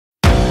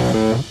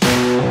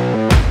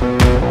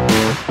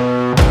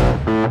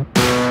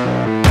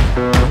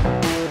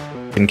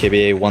Captain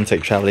KBA, One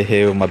Take Traveler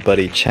here with my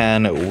buddy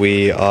Chan.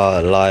 We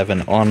are live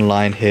and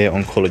online here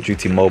on Call of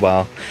Duty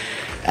Mobile,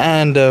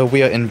 and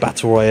we are in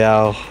Battle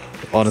Royale.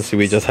 Honestly,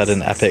 we just had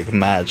an epic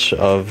match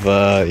of,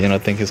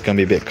 think it's going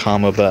to be a bit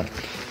calmer, but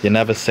you're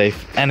never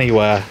safe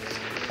anywhere.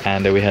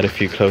 And we had a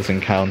few close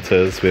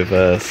encounters with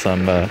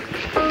some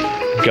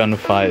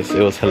gunfights.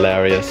 It was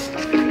hilarious.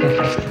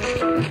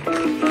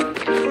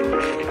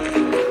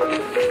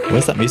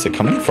 Where's that music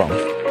coming from?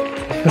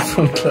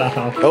 From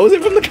Cloud. Oh, is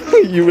it from the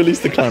Cloud? You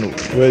released the Cloud.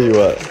 Where are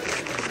you at?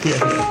 Yeah.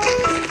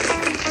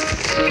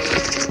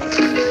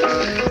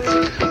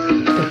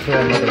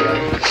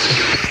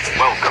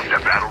 Welcome to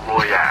Battle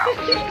Royale.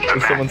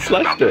 And someone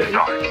slashed it.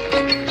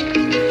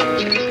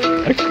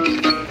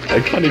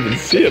 I can't even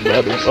see it,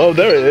 man. Oh,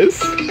 there it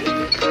is.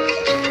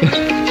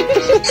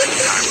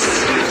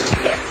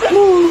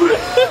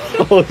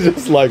 I was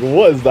just like,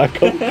 what is that?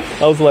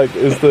 I was like,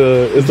 is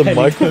the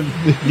mic?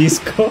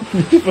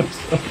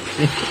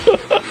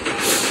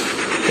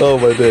 Oh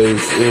my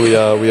days! Here we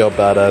are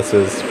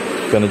badasses.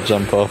 Gonna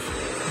jump off.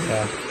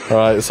 Yeah. All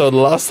right. So the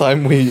last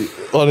time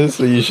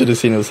honestly, you should have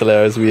seen it. It was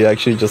hilarious. We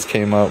actually just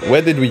came up.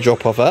 Where did we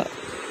drop off at?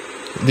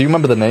 Do you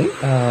remember the name?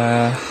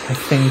 I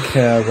think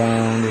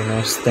around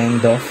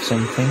standoff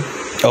something.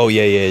 Oh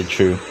yeah,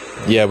 true.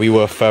 Yeah, we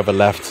were further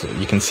left.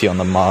 You can see on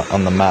the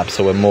map,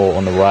 so we're more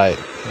on the right.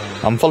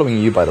 Yeah. I'm following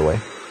you, by the way.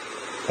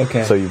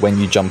 Okay. So when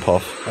you jump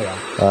off. Oh,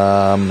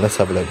 yeah. Let's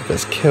have a look.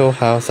 There's Kill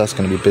House. That's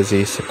going to be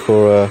busy.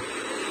 Sakura.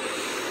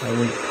 I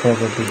will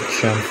probably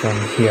jump from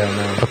here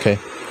now. Okay,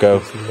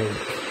 go.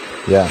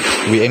 Yeah.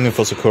 We aiming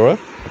for Sakura?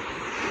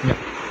 Yeah.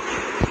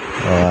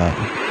 Alright.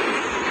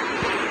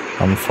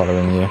 I'm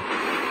following you.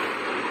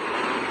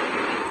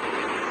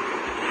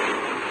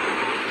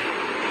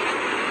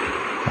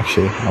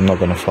 Actually, I'm not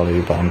going to follow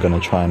you, but I'm going to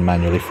try and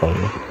manually follow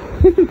you.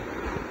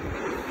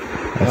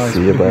 I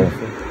see you, bro.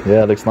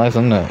 Yeah, it looks nice,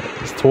 doesn't it?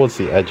 It's towards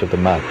the edge of the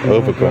map,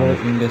 overgrown.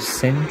 In the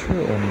center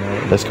or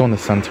no? Let's go in the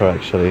center,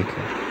 actually.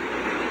 Okay.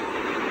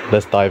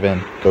 Let's dive in.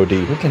 Go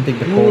deep. We can take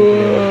the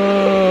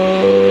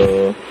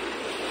boat.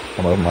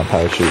 I'm over my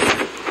parachute.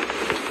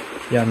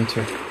 Yeah, me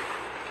too.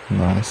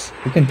 Nice.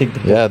 We can take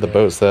the boat. Yeah, the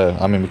boat's there.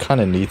 I mean, we kind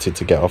of need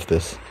to get off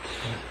this.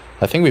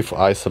 I think we've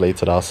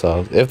isolated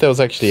ourselves. If there was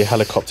actually a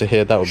helicopter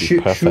here, that would be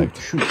perfect.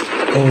 Shoot.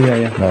 Oh,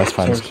 yeah. No, that's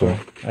fine. It's cool.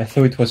 I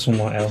thought it was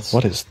someone else.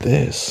 What is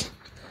this?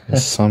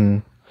 It's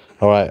some...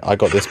 Alright, I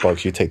got this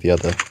box. You take the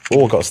other.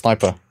 Oh, I got a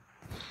sniper.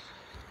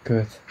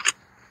 Good.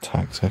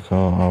 Tactical.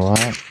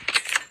 Alright.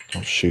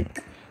 Oh, shoot.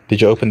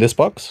 Did you open this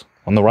box?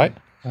 On the right?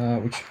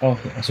 Which... Oh,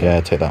 yeah. Sorry. Yeah,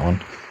 take that one.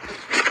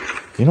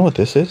 You know what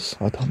this is?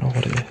 I don't know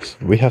what it is.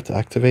 We have to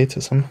activate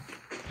it somehow.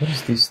 What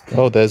is this thing?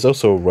 Oh, there's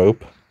also a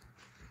rope.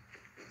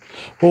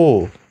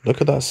 Oh,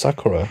 look at that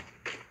Sakura.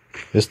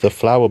 It's the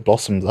flower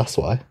blossoms, that's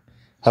why.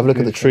 Have a look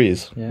at the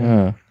trees.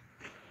 Yeah.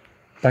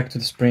 Back to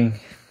the spring.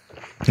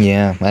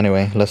 Yeah,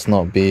 anyway, let's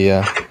not be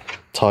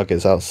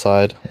targets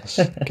outside. Let's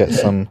get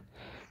some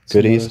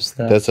goodies.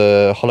 There's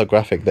a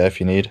holographic there if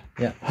you need.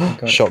 Yeah,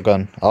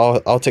 shotgun.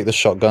 I'll take the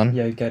shotgun.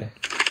 Yeah, you get it.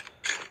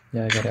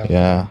 Yeah, I got it.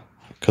 Yeah,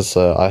 because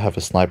I have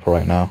a sniper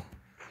right now.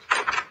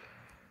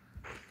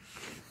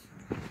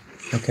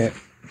 Okay.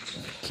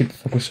 Keep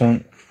focus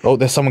on... Oh,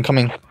 there's someone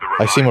coming.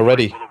 I see him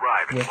already.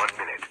 Yeah.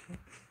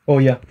 Oh,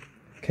 yeah.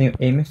 Can you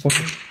aim it for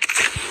him?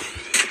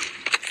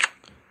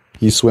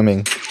 He's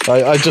swimming.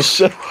 I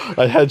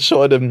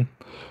headshot him.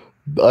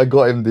 I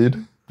got him,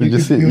 dude. Did you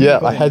see? Yeah,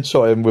 I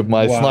headshot him with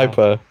my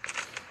sniper.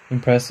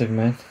 Impressive,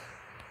 man.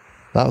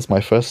 That was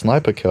my first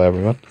sniper kill,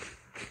 everyone.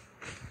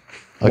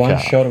 Okay, one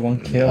shot,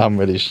 one kill. I'm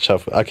really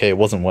chuffed. Okay, it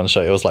wasn't one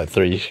shot. It was like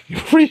three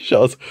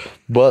shots.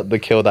 But the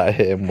kill that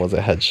hit him was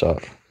a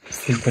headshot.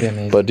 Still pretty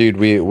amazing. But dude,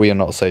 we are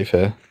not safe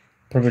here.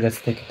 Probably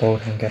let's take a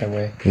boat and get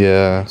away.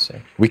 Yeah.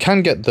 We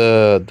can get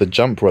the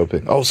jump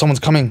roping. Oh, someone's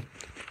coming.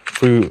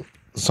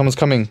 Someone's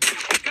coming.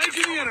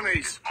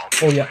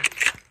 Oh, yeah.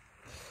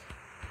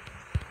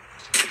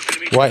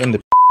 Right in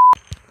the...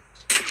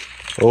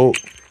 Oh,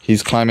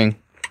 he's climbing.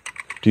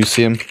 Do you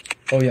see him?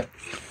 Oh, yeah.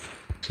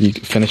 You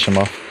finish him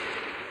off.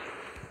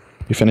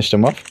 You finished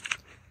him off?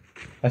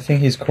 I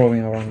think he's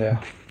crawling around there.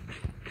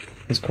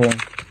 He's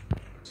crawling.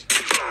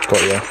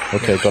 Got you.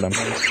 Okay, got him.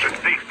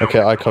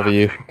 Okay, I cover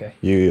you. Okay.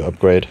 You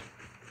upgrade.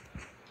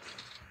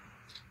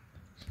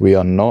 We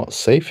are not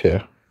safe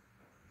here.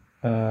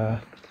 Got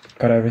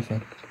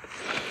everything.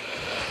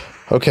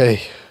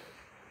 Okay.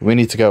 We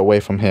need to get away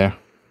from here.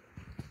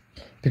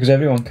 Because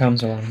everyone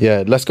comes around.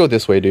 Yeah, let's go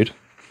this way, dude.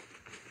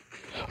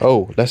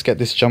 Oh, let's get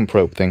this jump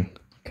rope thing.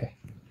 Okay.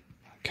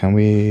 Can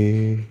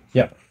we...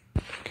 Yeah.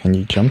 Can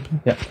you jump?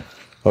 Yeah.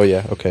 Oh,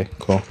 yeah. Okay,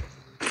 cool.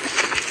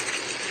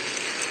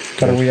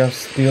 But we are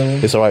still...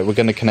 It's alright, we're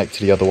going to connect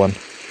to the other one.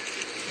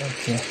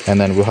 Okay. And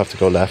then we'll have to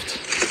go left.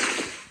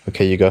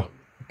 Okay, you go.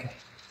 Okay.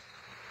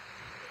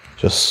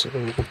 Just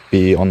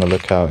be on the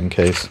lookout in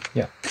case.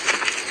 Yeah.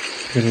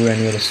 Because we are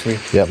near the street.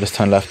 Yeah, let's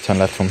turn left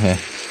from here.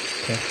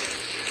 Okay.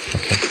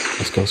 Okay,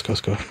 let's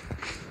go.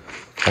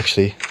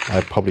 Actually, I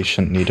probably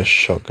shouldn't need a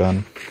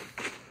shotgun.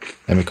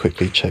 Let me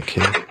quickly check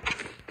here.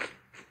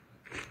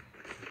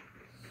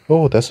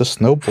 Oh, there's a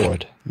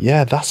snowboard.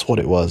 Yeah, that's what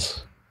it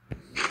was.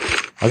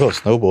 I got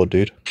a snowboard,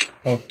 dude.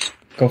 Oh,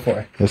 go for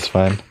it. It's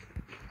fine.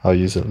 I'll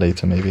use it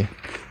later, maybe.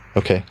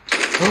 Okay.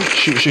 Oh,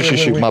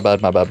 shoot. My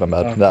bad.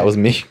 Okay. That was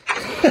me.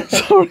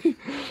 Sorry.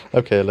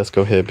 Okay, let's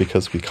go here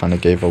because we kind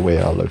of gave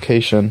away our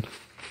location.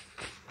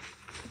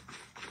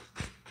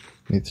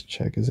 Need to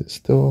check. Is it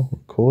still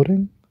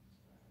recording?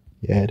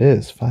 Yeah, it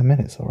is. 5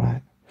 minutes. All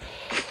right.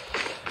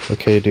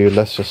 Okay, dude.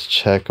 Let's just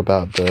check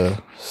about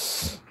the...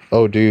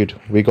 Oh, dude.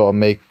 We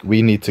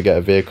need to get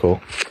a vehicle.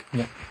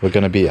 Yeah. We're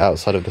going to be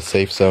outside of the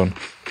safe zone.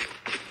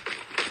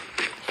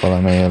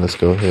 Follow me. Let's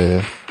go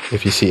here.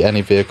 If you see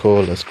any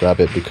vehicle, let's grab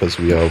it because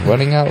we are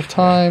running out of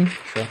time.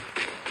 Sure.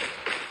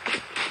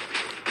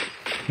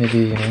 Maybe,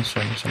 you know,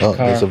 some Oh,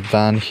 car, there's a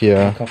van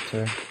here.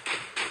 helicopter.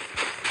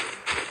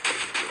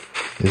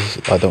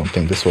 I don't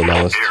think this will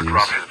allow us to use.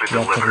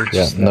 Yeah, probably Yeah,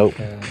 just nope.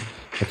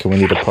 Okay, we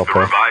need a The proper...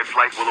 revived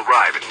flight will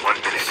arrive in 1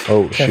 minute.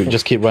 Oh, shoot. Careful.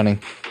 Just keep running.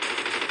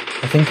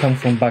 I think come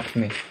from back to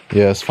me.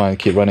 Yeah, it's fine.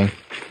 Keep running.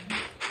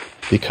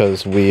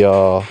 Because we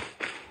are...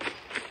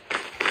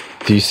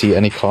 Do you see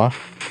any car?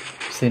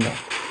 See no.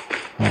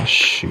 Oh,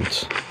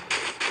 shoot.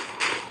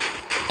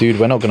 Dude,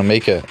 we're not going to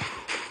make it.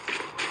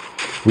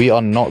 We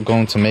are not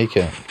going to make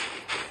it.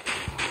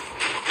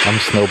 I'm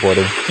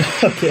snowboarding.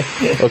 Okay.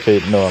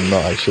 Okay, no, I'm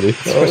not actually.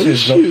 Especially Oh, as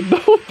shoot,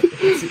 no.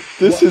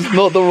 This is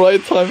not the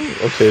right time.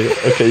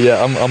 Okay,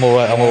 yeah, I'm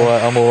alright.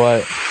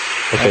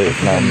 Okay,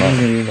 no, I'm not.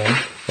 You know.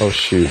 Oh,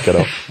 shoot, get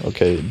off.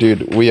 Okay,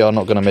 dude, we are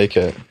not going to make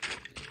it.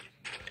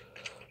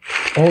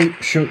 Oh,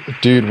 shoot.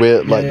 Dude,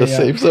 we're like the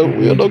safe zone.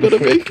 We are not going to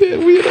make it.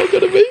 We are not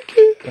going to make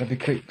it. Gotta be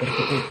quick.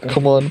 Go.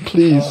 Come on,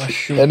 please. Oh,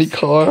 shoot. Any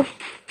car.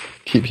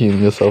 Keep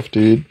healing yourself,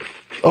 dude.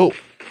 Oh.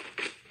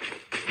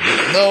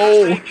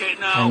 No.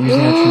 I'm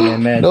using actually my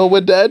med. No,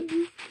 we're dead.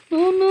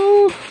 Oh,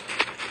 no.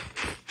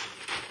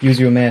 Use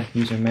your med.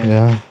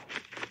 Yeah.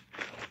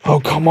 Oh,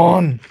 come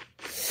on.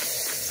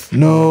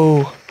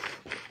 No.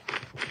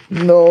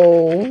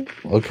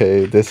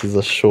 Okay, this is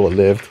a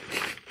short-lived.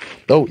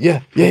 Oh,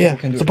 yeah.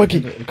 It's a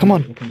buggy. Come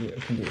on. We can do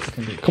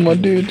it. Come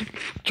on, dude.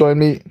 Join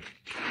me.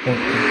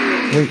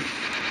 Okay. Wait.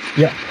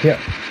 Yeah.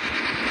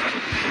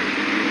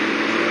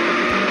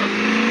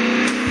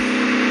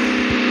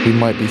 We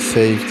might be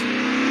saved.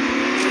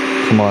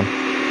 Come on.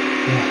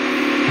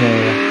 Yeah.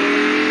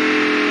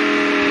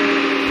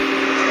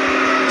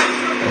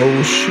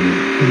 Oh, shoot.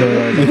 No.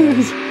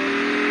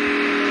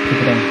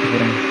 Keep it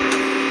on.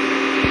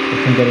 We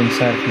can get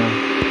inside now.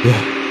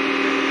 Yeah.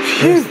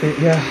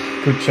 Yeah.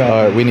 Good job.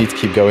 Alright, we need to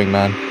keep going,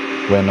 man.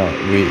 We're not.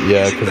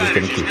 Yeah, because it's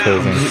going to keep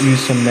closing. Use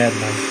some med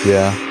now.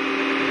 Yeah.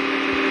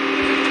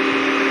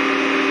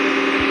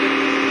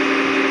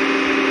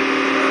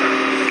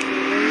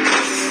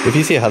 If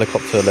you see a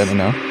helicopter, let me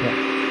know.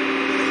 Yeah.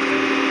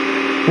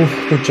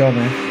 Oof, good job,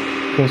 man.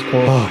 Close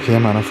call. Oh, yeah,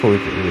 man. I thought we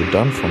were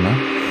done for, man.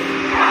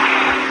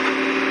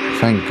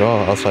 Thank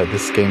God. I was like,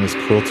 this game is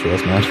cruel to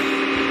us, man.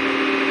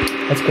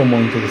 Let's go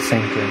more into the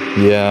center.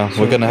 Yeah,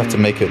 So we're going to have to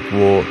make it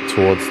walk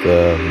towards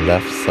the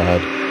left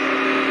side.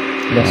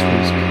 Less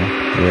risk.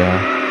 Yeah.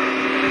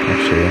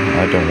 Actually,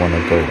 I don't want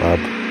to go up.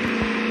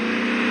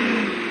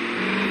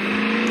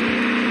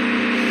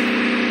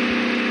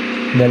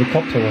 The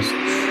helicopter was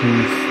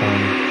too fun.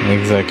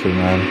 Exactly,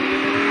 man.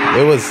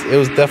 It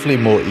was definitely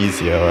more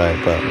easier, right?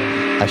 But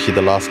actually,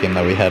 the last game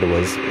that we had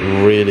was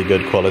really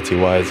good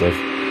quality-wise of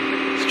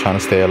just trying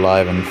to stay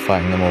alive and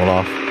fighting them all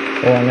off.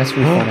 Oh, unless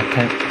we find a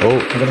tank. Oh.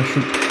 I'm gonna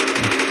shoot.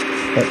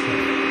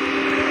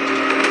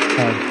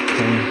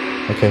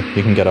 Okay,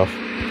 you can get off.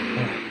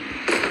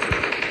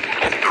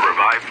 The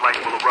revived flight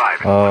will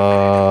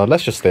arrive.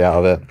 Let's just stay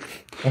out of it.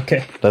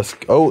 Okay.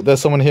 Oh,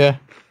 there's someone here.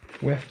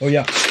 Where? Oh,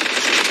 yeah.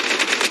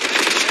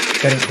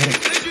 Get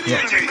it.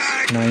 Yeah.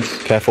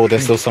 Nice. Careful,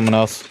 there's still someone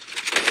else.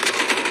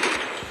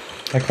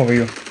 I cover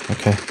you.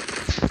 Okay.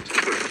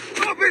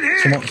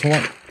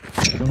 Someone.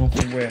 I don't know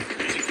from where.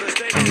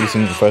 I'm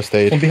using first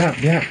aid. From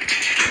behind.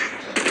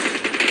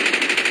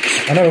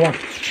 Another one.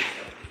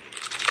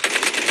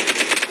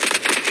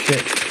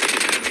 Shit.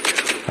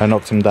 I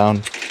knocked him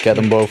down. Get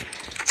them both.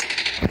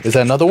 Is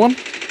there another one?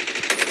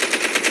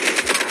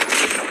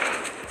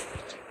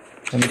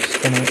 I'm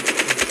just gonna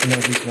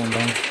knock this one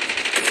down.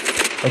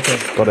 Okay.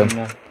 Got him.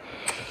 Now.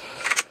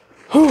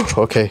 Whew,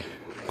 okay.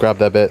 Grab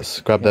their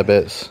bits.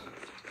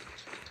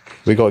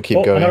 We gotta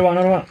keep going.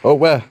 Another one. Oh,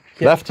 where?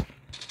 Yeah. Left?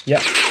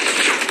 Yeah.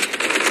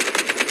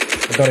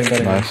 I got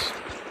him. Nice.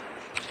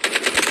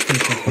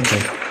 Okay.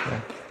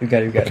 Yeah. You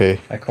got it. Okay.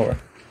 I cover.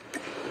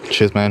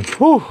 Cheers, man.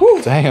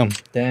 Whew. Damn.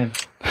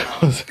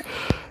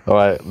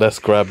 Alright, let's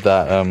grab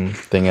that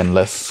thing and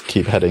let's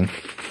keep heading.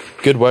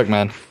 Good work,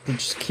 man. They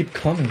just keep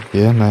coming.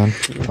 Yeah, man.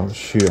 Oh,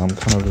 shoot. I'm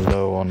kind of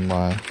low on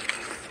my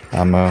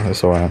ammo.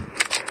 It's alright.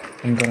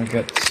 I'm gonna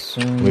get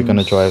some. We're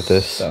gonna drive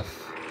this. Stuff.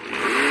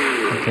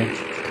 Okay.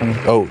 Coming.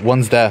 Oh,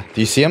 one's there.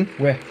 Do you see him?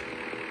 Where?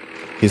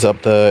 He's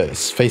up there.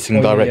 It's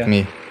facing direct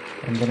me.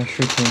 I'm gonna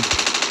shoot him.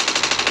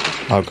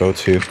 I'll go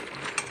too.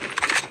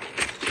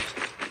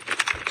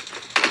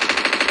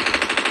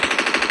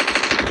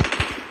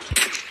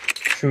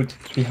 Shoot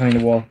behind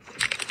the wall.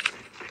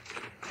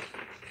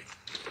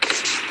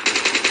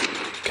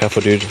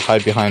 Careful, dude.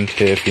 Hide behind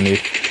here if you need.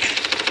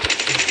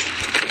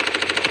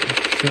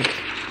 Shoot.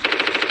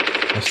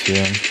 I see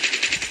him.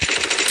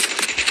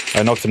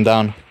 I knocked him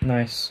down.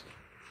 Nice.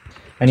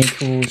 I need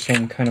to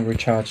some kind of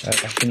recharge. I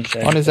finished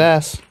it. On his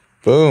ass.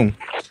 Boom.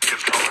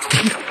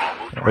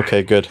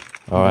 Okay, good.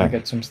 I Alright.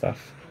 get some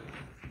stuff.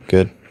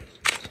 Good.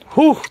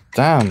 Whew,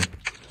 damn.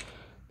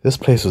 This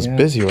place was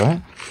busy,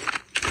 right?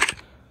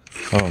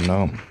 Oh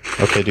no.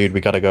 Okay, dude, we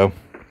gotta go.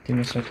 Give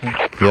me a second.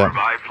 Yeah.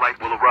 Revived flight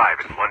will arrive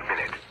in 1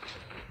 minute.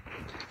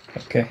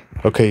 Okay.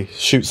 Okay,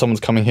 shoot, someone's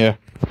coming here.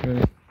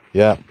 Really?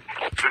 Yeah.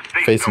 The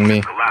safe Facing zone me.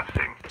 is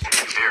collapsing.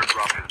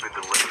 Airdrop has been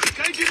delivered.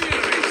 Engaging the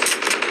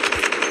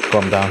enemy.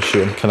 Got him down,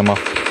 shoot him, kill him off.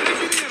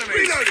 Engaging the enemy.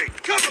 Reloading.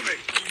 Cover me.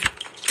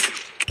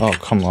 Oh,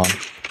 come on.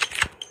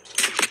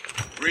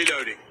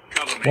 Reloading.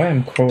 Cover me. Why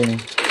I'm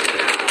crawling?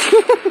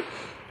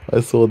 I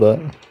saw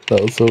that.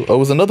 That was so... Oh, it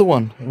was another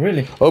one.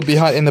 Really? Oh,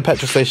 behind, in the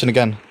petrol station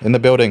again. In the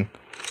building.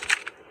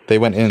 They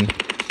went in.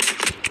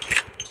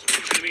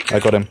 I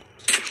got him.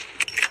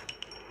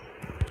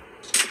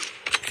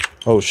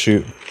 Oh,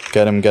 shoot.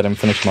 Get him,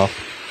 finish him off.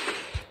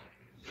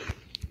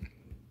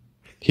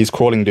 He's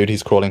crawling, dude,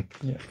 he's crawling.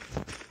 Yeah.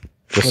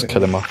 Just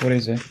kill him off. What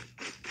is it?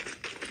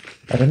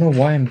 I don't know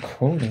why I'm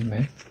crawling,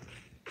 man.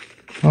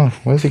 Oh,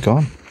 where's he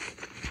gone?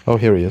 Oh,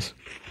 here he is.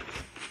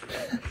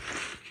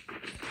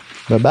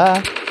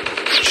 Bye-bye.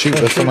 Shoot,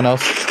 there's someone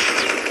else.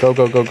 Go,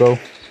 go, go, go.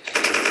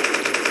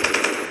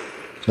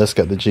 Let's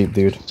get the Jeep,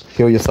 dude.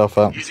 Heal yourself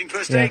up. Using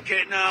first aid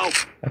kit now.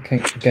 I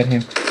can't get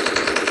him.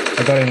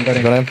 I got him, got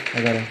him. Got him?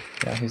 I got him.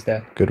 Yeah, he's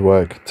dead. Good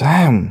work.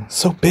 Damn,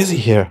 so busy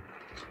here.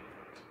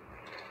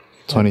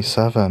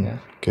 27. Yeah.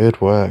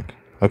 Good work.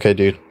 Okay,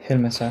 dude. Heal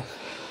myself.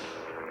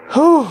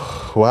 Whew,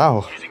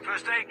 wow. Using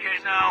first aid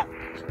kit now.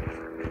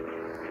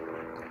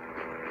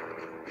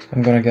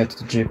 I'm gonna get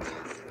to the Jeep.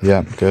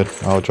 Yeah, good.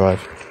 I'll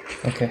drive.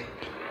 Okay.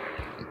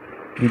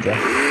 You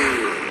drive.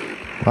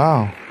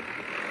 Wow.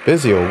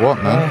 Busy or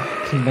what, man?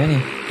 Oh, too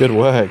many. Good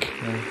work.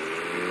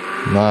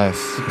 Yeah.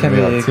 Nice. It can We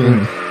be are good.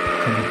 team.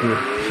 Can be good.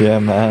 Yeah,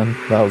 man.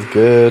 That was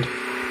good.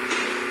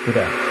 Good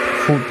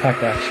full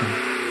pack action.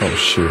 Oh,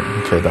 shoot.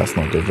 Okay, that's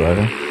not good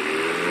driving.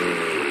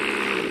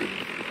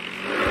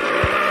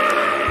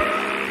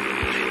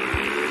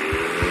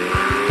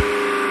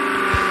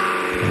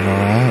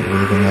 Alright,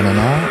 weaving in and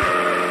out.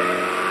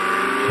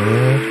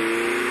 Good.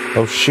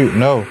 Oh, shoot.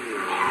 No.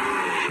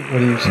 What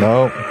do you say?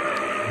 No.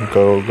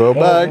 Go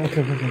back.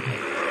 Okay.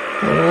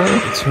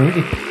 It's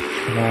really...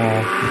 Wow,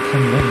 you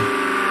can't win.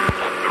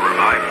 The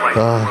revived flight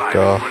will Oh, arrive.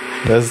 God.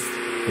 There's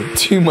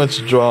too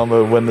much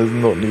drama when there's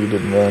not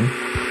needed, man.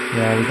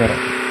 Yeah, we got it.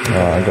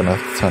 I'm gonna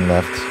turn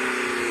left.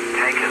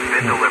 Tank has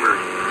been delivered.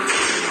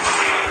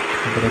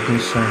 We gotta do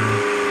some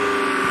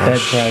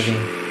dead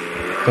driving.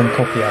 Don't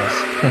copy us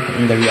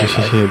in the real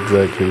life.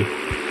 Exactly.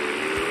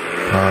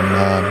 Oh,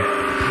 man.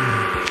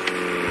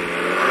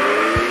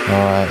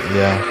 Alright,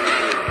 yeah.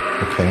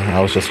 Okay, I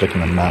was just looking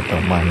at the map,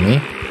 don't mind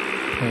me.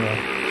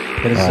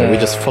 We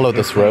just follow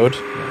this road.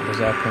 Yeah,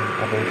 there's airplane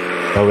above.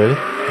 Oh, really?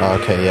 Oh,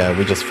 okay, yeah,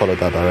 we just followed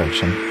that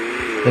direction.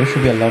 There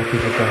should be a lot of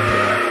people going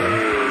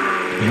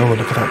there. No,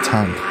 look at that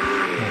tank.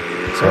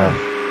 It's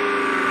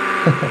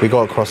alright. We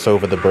gotta cross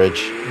over the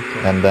bridge,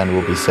 and then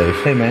we'll be safe.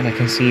 Hey man, I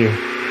can see you.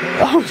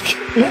 Nice.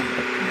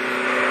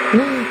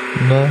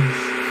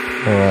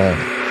 Alright.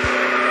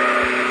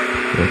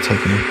 We're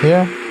taking it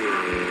here.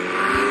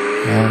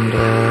 And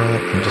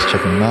I'm just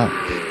checking that.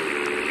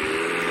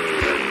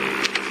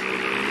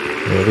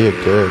 Yeah, we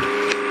are good.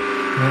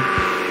 Yep.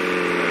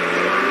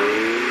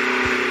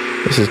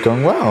 This is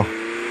going well.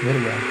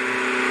 Very well.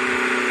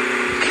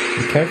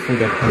 Be careful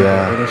that on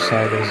Yeah. the other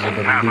side there's a bit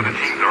of Half of the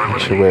limit. teams are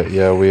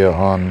Actually, we are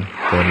on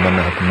the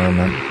limit at the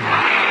moment.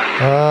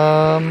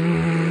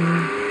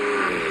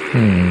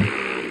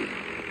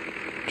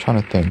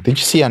 Trying to think. Did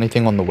you see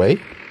anything on the way?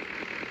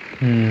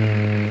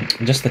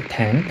 Just a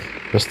tank.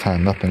 This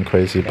time, nothing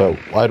crazy, but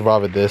I'd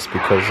rather this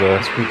because,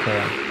 It's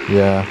quicker.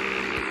 yeah.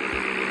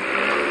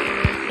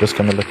 Just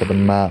gonna look at the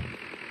map.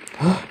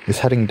 It's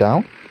heading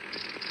down?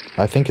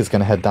 I think it's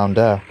gonna head down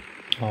there.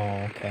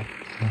 Oh, okay.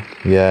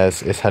 Yeah,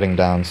 it's heading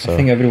down, so. I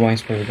think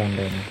everyone's probably done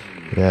there now.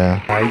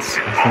 Yeah. Guys,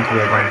 I think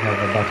we're gonna have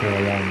a battle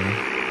royale now.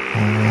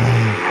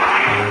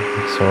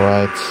 It's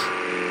alright.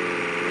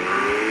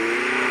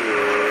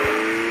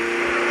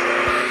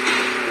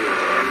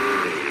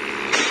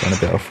 Going a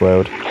bit off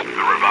road. The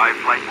revived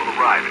flight will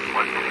arrive in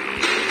 1 minute.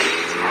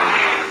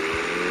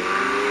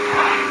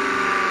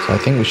 So I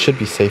think we should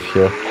be safe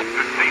here. The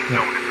safe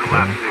zone is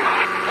collapsing.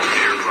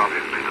 Airdrop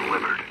has been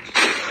delivered.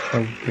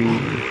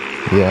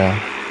 Yeah.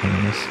 And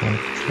then it's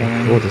like,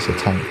 oh, there's a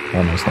tank.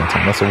 Oh no, it's not a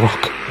tank, that's a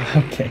rock.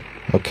 Okay.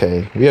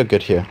 Okay, we are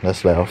good here.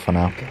 Let's let off for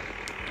now. Okay.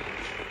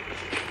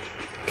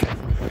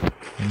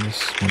 I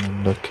just want to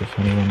look if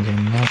anyone's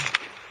in that.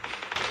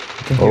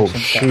 You can hear Oh some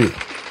shoot.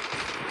 stuff.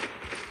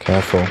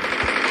 Careful.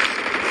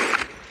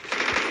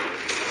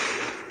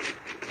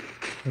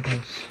 What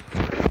else?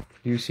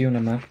 Do you see on the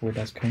map where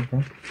that's coming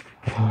from?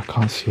 Oh, I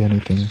can't see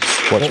anything.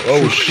 Watch.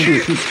 Oh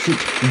shoot.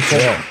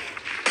 Inside. Yeah.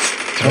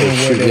 I don't know where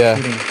shoot, they're yeah.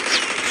 shooting.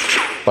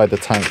 By the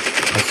tank.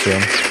 I see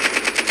him.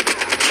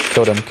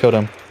 Killed him, killed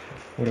him.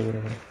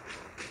 Whatever.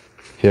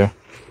 Here.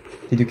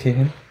 Did you kill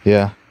him?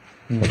 Yeah.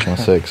 Which one?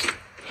 6.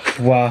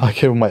 Wow. I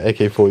killed my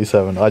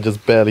AK-47. I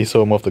just barely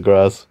saw him off the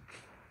grass.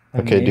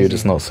 Okay, Amazing. dude,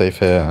 it's not safe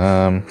here.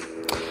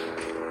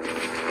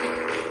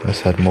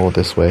 Let's head more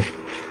this way.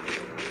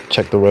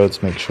 Check the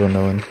roads, make sure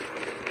no one.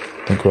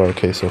 I think we're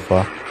okay so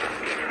far.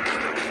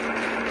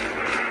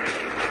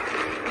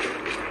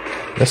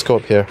 Let's go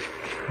up here.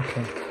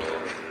 Okay.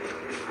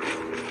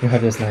 You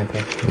have the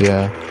sniper.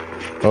 Yeah.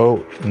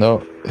 Oh,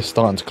 no. It's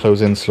starting to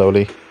close in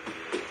slowly.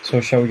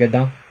 So shall we get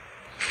down?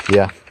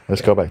 Yeah.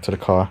 Let's go back to the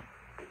car.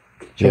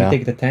 Shall we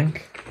take the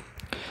tank?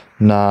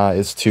 Nah,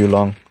 it's too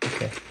long.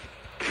 Okay.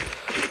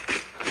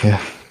 Yeah.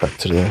 Back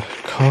to the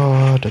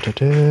car.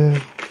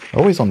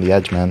 Always on the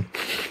edge, man.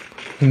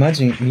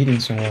 Imagine meeting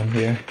someone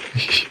here.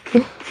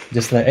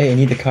 Just like, hey, I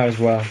need the car as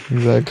well.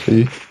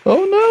 Exactly.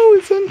 Oh no,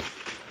 it's in.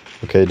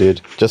 Okay,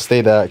 dude. Just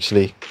stay there,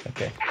 actually.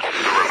 Okay.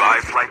 The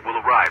revived flight will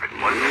arrive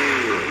in 1 minute.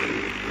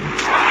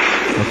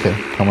 Okay,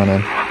 come on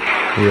in.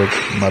 Weird.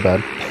 My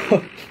bad.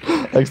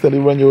 I accidentally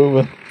run you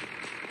over.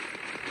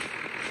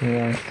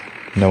 Yeah.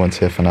 No one's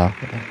here for now.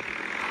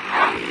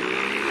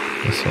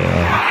 It's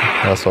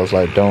alright. That's why I was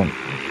like, don't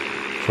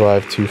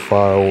drive too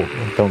far, or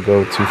don't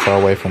go too far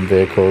away from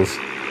vehicles,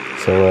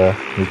 so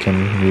we can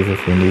move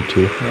if we need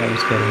to. Yeah,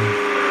 let's get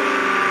in.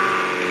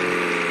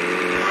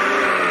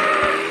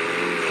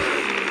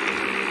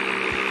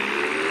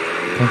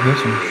 Can I hear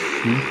some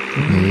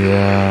shooting?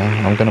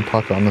 Yeah, I'm gonna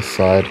park it on the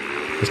side.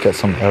 Let's get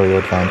some aerial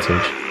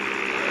advantage.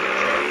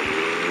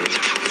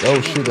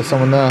 Oh shoot, there's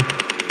someone there.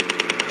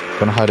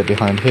 Gonna hide it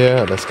behind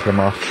here. Let's kill him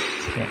off.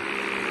 Yeah.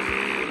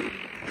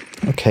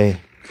 Okay.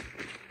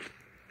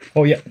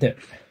 Oh yeah, there.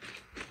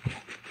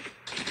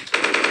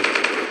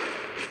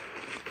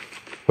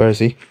 Where is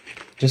he?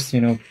 Just,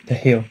 you know, the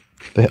hill.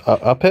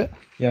 Up it?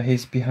 Yeah,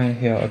 he's behind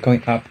here, or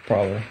going up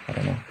probably. I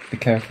don't know. Be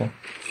careful.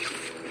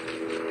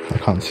 I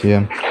can't see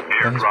him.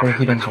 Yeah, he's probably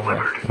hidden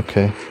somewhere.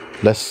 Okay.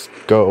 Let's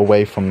go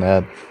away from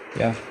there.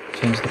 Yeah,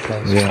 change the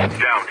place. Yeah. Down to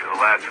the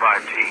last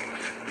 5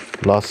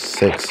 teams. Last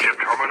 6. Chip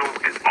terminal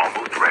is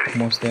almost ready.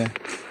 Almost there.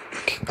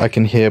 I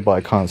can hear, but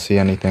I can't see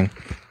anything.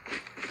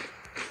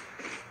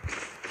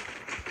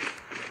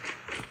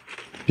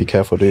 Be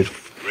careful, dude.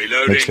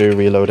 Reloading. Make sure you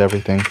reload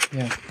everything.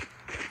 Yeah.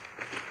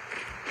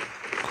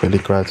 Quickly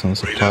grab some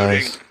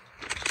supplies.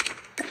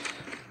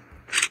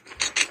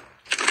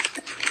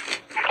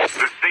 The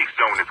safe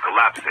zone is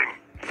collapsing.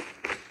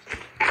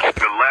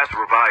 The last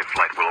revived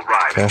flight will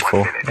arrive Careful.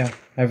 in 1 minute. Yeah,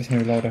 everything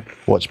reloaded.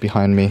 Watch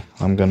behind me.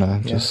 I'm gonna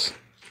just...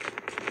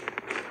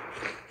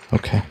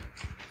 Okay.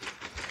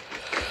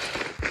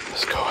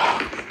 Let's go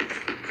out.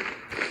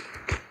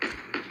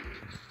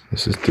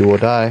 This is do or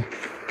die.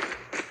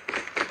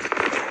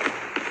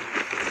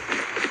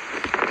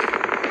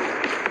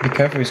 Be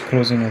careful, he's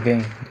closing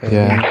again.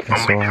 Yeah,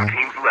 that's Only 2 alright.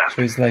 teams left.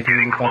 So it's like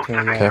really battle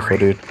royale. Careful,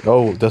 dude.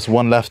 Oh, there's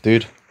one left,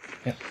 dude.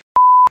 Yeah.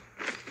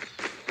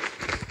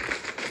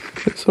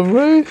 It's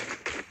alright.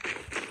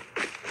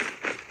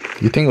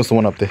 You think it was the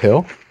one up the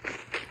hill?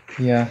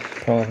 Yeah,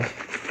 probably.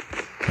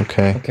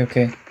 Okay.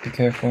 Okay. Be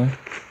careful.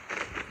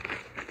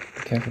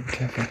 Be careful.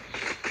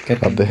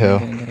 Get Up in, the hill.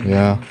 get in.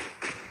 Yeah.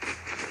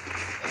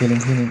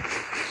 Healing.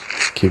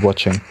 Keep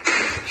watching.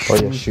 Oh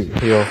yeah, shoot.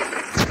 Heal.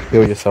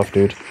 Heal yourself,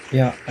 dude.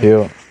 Yeah.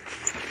 Heal.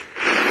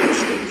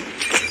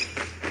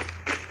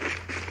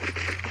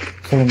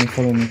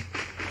 Follow me.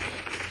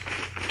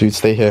 Dude,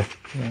 stay here.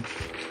 Yeah.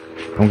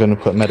 I'm gonna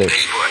put medic.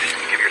 Stay put.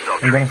 Give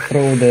yourself I'm gonna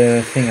throw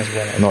the thing as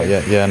well. Not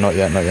yet. Yeah, not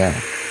yet.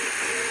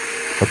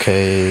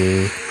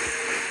 Okay.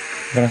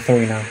 I'm gonna throw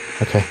it now.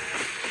 Okay.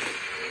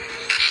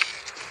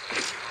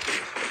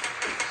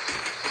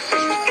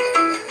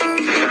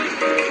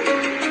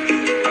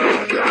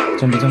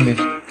 Zombie.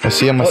 I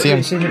see him. See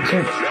him.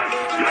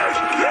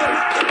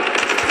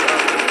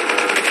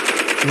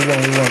 We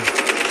won.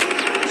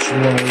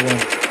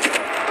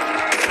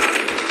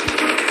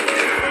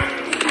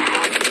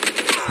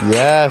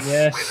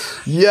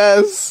 Yes.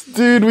 Yes,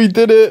 dude, we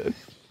did it.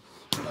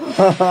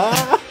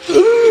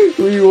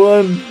 We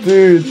won,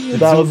 dude.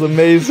 That was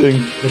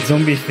amazing. The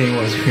zombie thing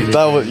was really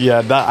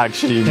That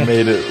actually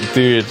made it,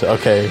 dude.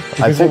 Okay,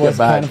 because I it take was it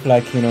back. kind of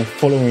like, you know,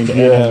 following the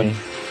Yeah, enemy.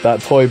 that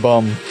toy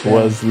bomb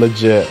was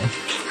legit.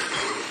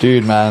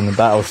 Dude, man,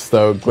 that was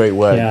so great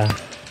work. Yeah,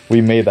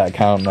 We made that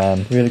count,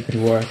 man. really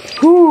good work.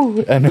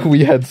 Whew. And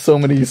we had so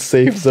many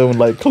safe zone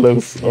like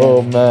close. Yeah.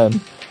 Oh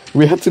man,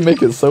 we had to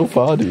make it so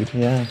far, dude.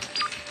 Yeah.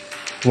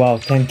 Wow,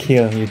 10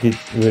 kills. You did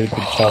really good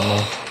job,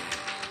 man.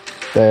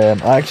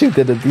 Damn, I actually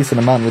did a decent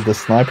amount with the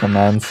sniper,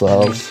 man. So I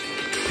was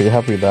pretty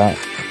happy with that.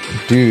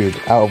 Dude,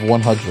 out of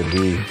 100,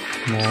 we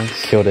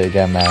Nice. killed it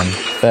again, man.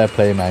 Fair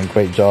play, man.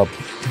 Great job.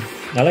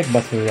 I like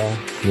Battle Royale.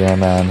 Yeah,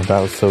 man, that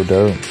was so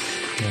dope.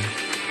 Yeah.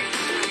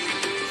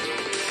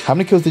 How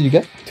many kills did you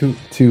get? 2.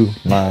 2,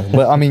 man.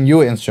 But I mean, you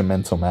were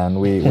instrumental, man.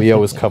 We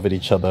always covered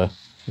each other.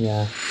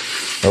 Yeah.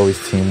 Always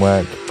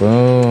teamwork.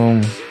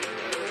 Boom.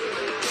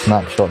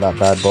 Snapshot that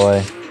bad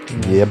boy.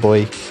 Yeah,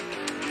 boy.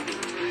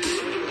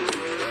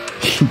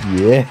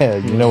 Yeah,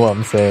 you know what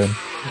I'm saying.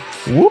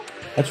 Whoop.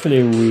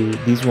 Actually,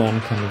 this one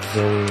kind of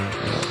very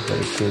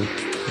very good.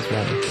 This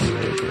one is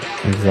very good.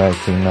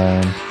 Exactly,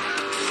 man.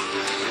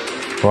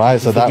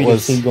 Right, so Is the that video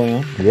was still going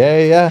on?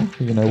 yeah.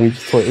 You know, we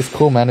just thought it's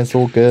cool, man. It's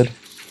all good.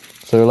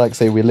 So, like,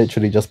 say we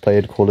literally just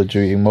played Call of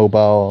Duty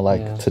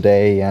Mobile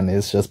today, and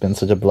it's just been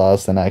such a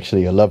blast. And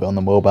actually, I love it on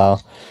the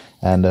mobile.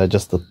 And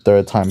just the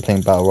third time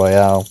playing Battle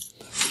Royale,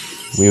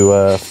 we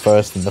were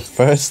first in the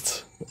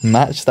first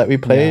match that we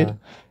played,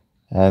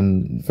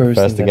 and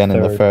first again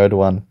in the third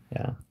one.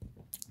 Yeah.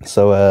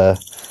 So,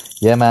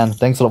 yeah, man,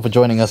 thanks a lot for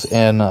joining us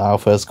in our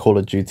first Call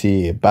of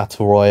Duty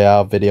Battle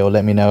Royale video.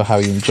 Let me know how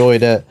you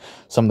enjoyed it,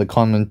 some of the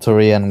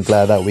commentary, and I'm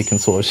glad that we can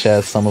sort of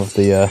share some of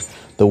the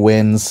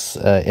wins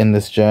in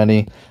this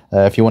journey.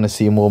 If you want to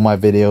see more of my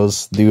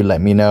videos, do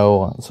let me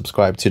know.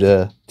 Subscribe to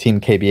the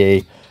Team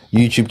KBA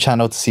YouTube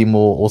channel to see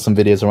more awesome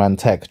videos around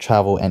tech,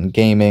 travel, and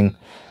gaming.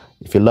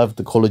 If you love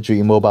the Call of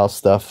Duty mobile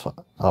stuff,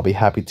 I'll be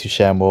happy to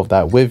share more of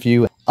that with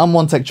you. I'm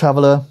One Tech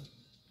Traveler.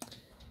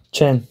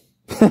 Chen.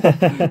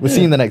 We'll see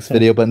you in the next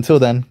video, but until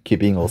then, keep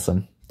being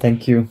awesome.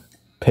 Thank you.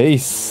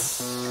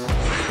 Peace.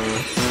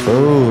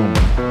 Boom.